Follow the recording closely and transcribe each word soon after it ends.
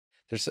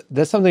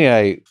That's something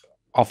I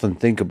often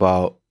think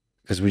about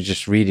because we're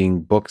just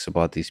reading books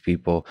about these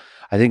people.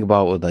 I think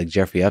about with like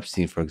Jeffrey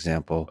Epstein, for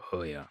example.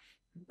 Oh yeah.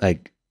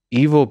 Like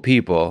evil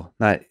people,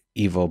 not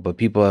evil, but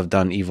people have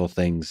done evil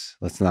things.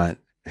 Let's not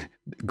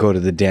go to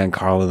the Dan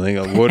Carlin thing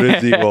of what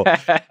is evil.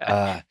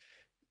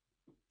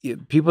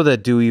 People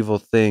that do evil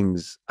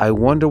things, I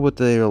wonder what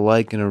they are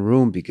like in a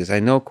room because I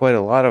know quite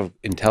a lot of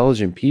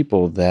intelligent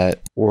people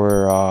that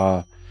were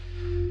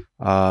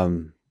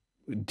um,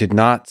 did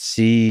not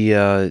see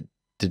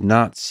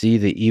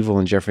the evil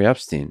in Jeffrey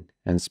Epstein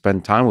and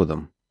spend time with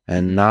him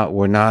and not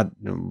were not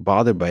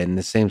bothered by it. In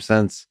the same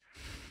sense,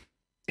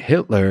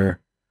 Hitler,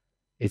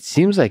 it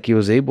seems like he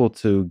was able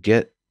to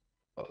get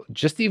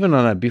just even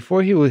on a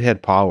before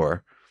had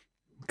power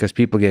because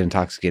people get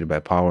intoxicated by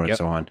power and Yep.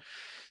 so on.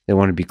 They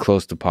want to be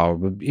close to power,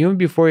 but even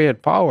before he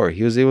had power,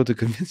 he was able to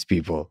convince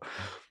people.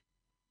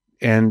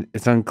 And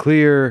it's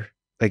unclear,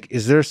 like,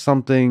 is there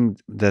something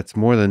that's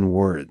more than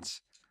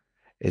words?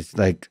 It's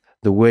like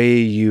the way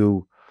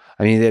you,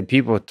 I mean, that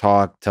people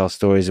tell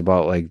stories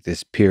about like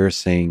this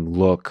piercing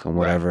look and Right.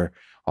 whatever,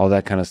 all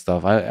that kind of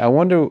stuff. I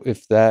wonder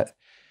if that's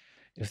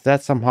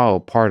somehow a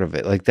part of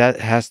it. Like that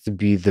has to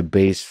be the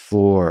base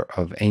floor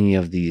of any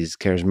of these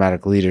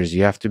charismatic leaders.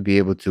 You have to be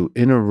able to,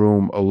 in a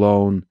room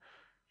alone,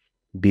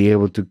 be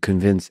able to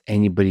convince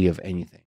anybody of anything.